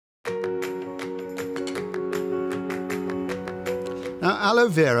Now, aloe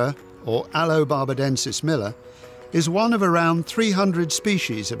vera, or Aloe barbadensis Miller, is one of around 300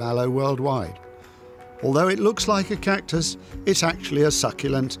 species of aloe worldwide. Although it looks like a cactus, it's actually a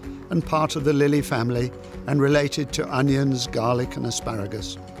succulent and part of the lily family and related to onions, garlic and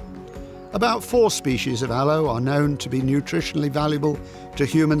asparagus. About 4 species of aloe are known to be nutritionally valuable to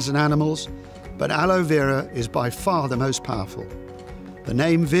humans and animals, but aloe vera is by far the most powerful. The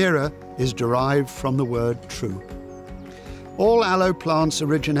name vera is derived from the word true. All aloe plants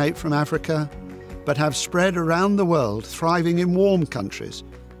originate from Africa, but have spread around the world, thriving in warm countries.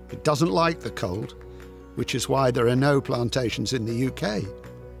 It doesn't like the cold, which is why there are no plantations in the UK.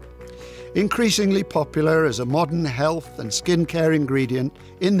 Increasingly popular as a modern health and skincare ingredient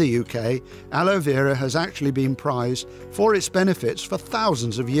in the UK, aloe vera has actually been prized for its benefits for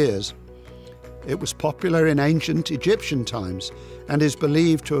thousands of years. It was popular in ancient Egyptian times and is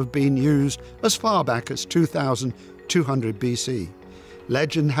believed to have been used as far back as 2200 BC.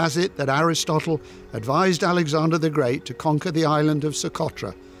 Legend has it that Aristotle advised Alexander the Great to conquer the island of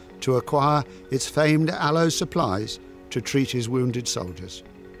Socotra to acquire its famed aloe supplies to treat his wounded soldiers.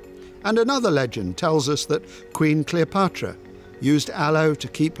 And another legend tells us that Queen Cleopatra used aloe to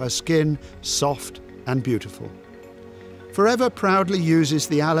keep her skin soft and beautiful. Forever proudly uses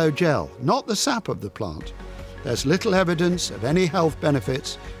the aloe gel, not the sap of the plant. There's little evidence of any health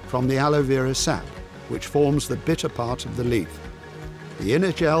benefits from the aloe vera sap, which forms the bitter part of the leaf. The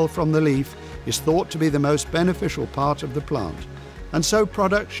inner gel from the leaf is thought to be the most beneficial part of the plant, and so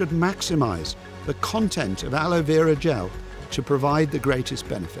products should maximize the content of aloe vera gel to provide the greatest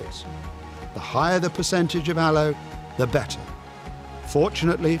benefits. The higher the percentage of aloe, the better.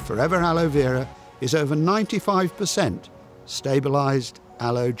 Fortunately, Forever Aloe Vera is over 95% stabilized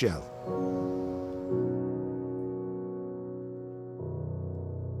aloe gel.